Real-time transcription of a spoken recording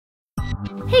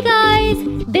Hey guys!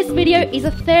 This video is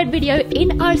a third video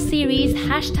in our series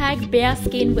 #Bare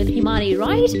Skin with Himani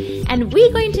Wright, and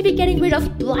we're going to be getting rid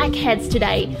of blackheads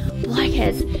today.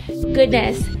 Blackheads,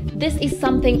 goodness, this is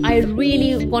something I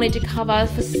really wanted to cover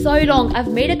for so long. I've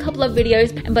made a couple of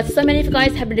videos, but so many of you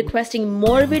guys have been requesting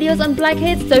more videos on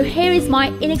blackheads, so here is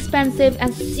my inexpensive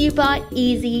and super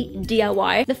easy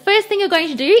DIY. The first thing you're going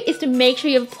to do is to make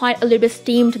sure you've applied a little bit of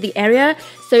steam to the area.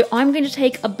 So I'm going to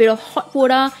take a bit of hot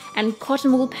water and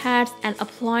cotton wool pads and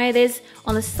apply this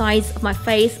on the sides of my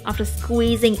face after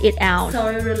squeezing it out.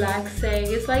 So relaxing.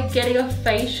 It's like getting a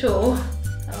facial.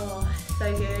 Oh,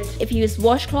 so good. If you use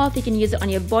washcloth, you can use it on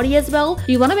your body as well.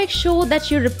 You want to make sure that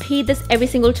you repeat this every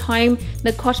single time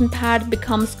the cotton pad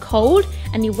becomes cold,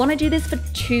 and you want to do this for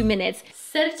 2 minutes.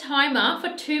 Set a timer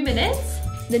for 2 minutes.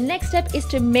 The next step is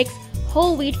to mix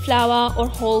whole wheat flour or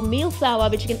wholemeal flour,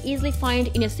 which you can easily find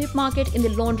in your supermarket in the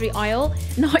laundry aisle.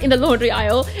 Not in the laundry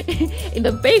aisle, in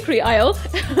the bakery aisle.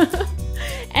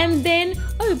 And then,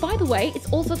 oh, by the way,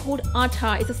 it's also called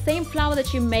atta. It's the same flour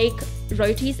that you make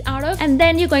rotis out of. And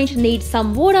then you're going to need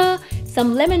some water,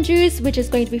 some lemon juice, which is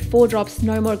going to be 4 drops,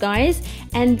 no more guys,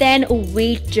 and then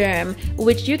wheat germ,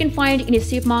 which you can find in your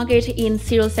supermarket in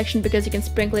cereal section, because you can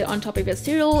sprinkle it on top of your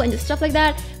cereal and just stuff like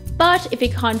that. But if you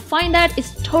can't find that,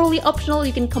 it's totally optional.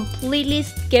 You can completely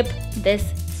skip this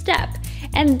step.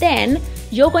 And then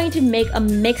you're going to make a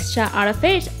mixture out of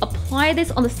it. Apply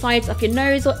this on the sides of your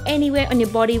nose or anywhere on your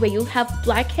body where you have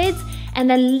blackheads, and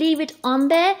then leave it on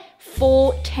there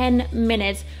for 10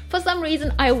 minutes. For some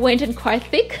reason, I went in quite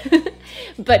thick,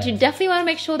 but you definitely want to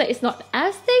make sure that it's not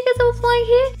as thick as I'm applying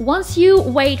here. Once you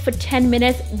wait for 10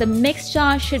 minutes, the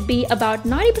mixture should be about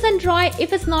 90% dry.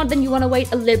 If it's not, then you want to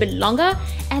wait a little bit longer,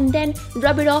 and then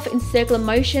rub it off in circular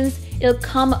motions. It'll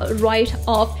come right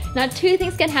off. Now, 2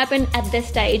 things can happen at this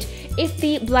stage. If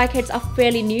the blackheads are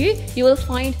fairly new, you will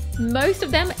find most of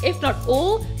them, if not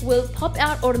all, will pop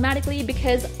out automatically,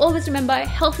 because always remember,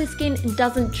 healthy skin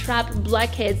doesn't trap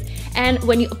blackheads. And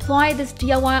when you apply this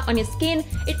DIY on your skin,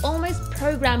 it almost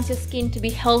programs your skin to be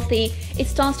healthy. It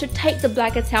starts to take the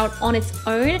blackheads out on its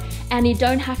own, and you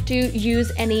don't have to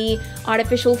use any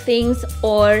artificial things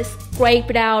or scrape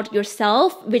it out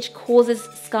yourself, which causes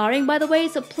scarring, by the way,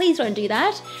 so please don't do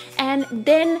that. And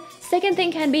then second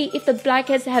thing can be, if the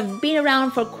blackheads have been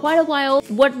around for quite a while,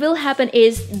 what will happen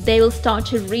is they will start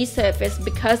to resurface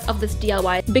because of this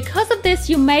DIY. Because of this,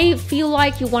 you may feel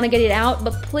like you want to get it out,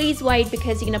 but please wait,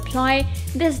 because you can apply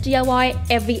this DIY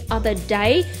every other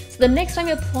day. So the next time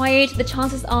you apply it, the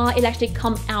chances are it'll actually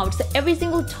come out. So every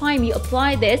single time you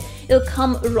apply this, it'll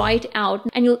come right out,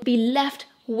 and you'll be left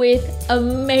with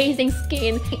amazing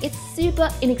skin. It's super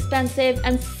inexpensive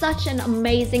and such an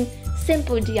amazing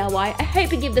simple DIY. I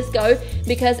hope you give this a go,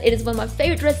 because it is one of my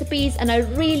favorite recipes, and I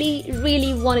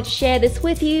really wanted to share this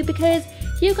with you because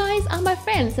you guys are my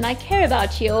friends and I care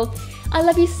about you. I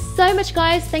love you so much,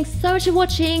 guys. Thanks so much for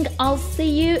watching. I'll see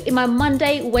you in my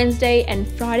Monday, Wednesday and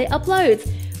Friday uploads.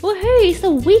 Woohoo, it's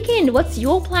the weekend. What's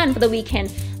your plan for the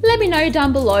weekend? Let me know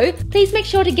down below. Please make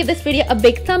sure to give this video a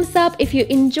big thumbs up if you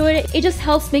enjoyed it. It just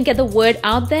helps me get the word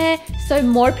out there, so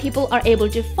more people are able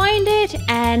to find it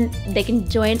and they can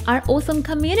join our awesome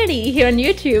community here on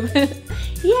YouTube.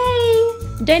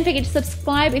 Yay! Don't forget to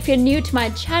subscribe if you're new to my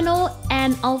channel,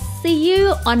 and I'll see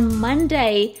you on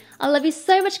Monday. I love you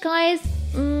so much, guys.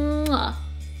 Mwah.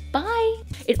 Bye.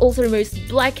 It also removes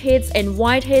blackheads and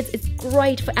whiteheads. It's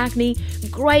great for acne,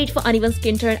 great for uneven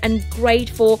skin tone, and great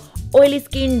for oily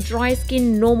skin, dry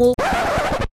skin, normal.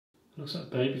 Looks like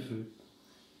baby food.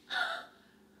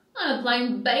 I'm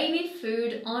applying baby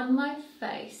food on my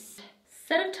face.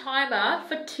 Set a timer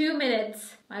for 2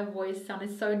 minutes. My voice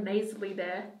sounded so nasally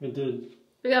there. It did.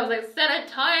 Because I was like, set a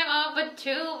timer for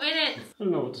 2 minutes. I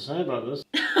don't know what to say about this.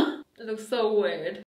 It looks so weird.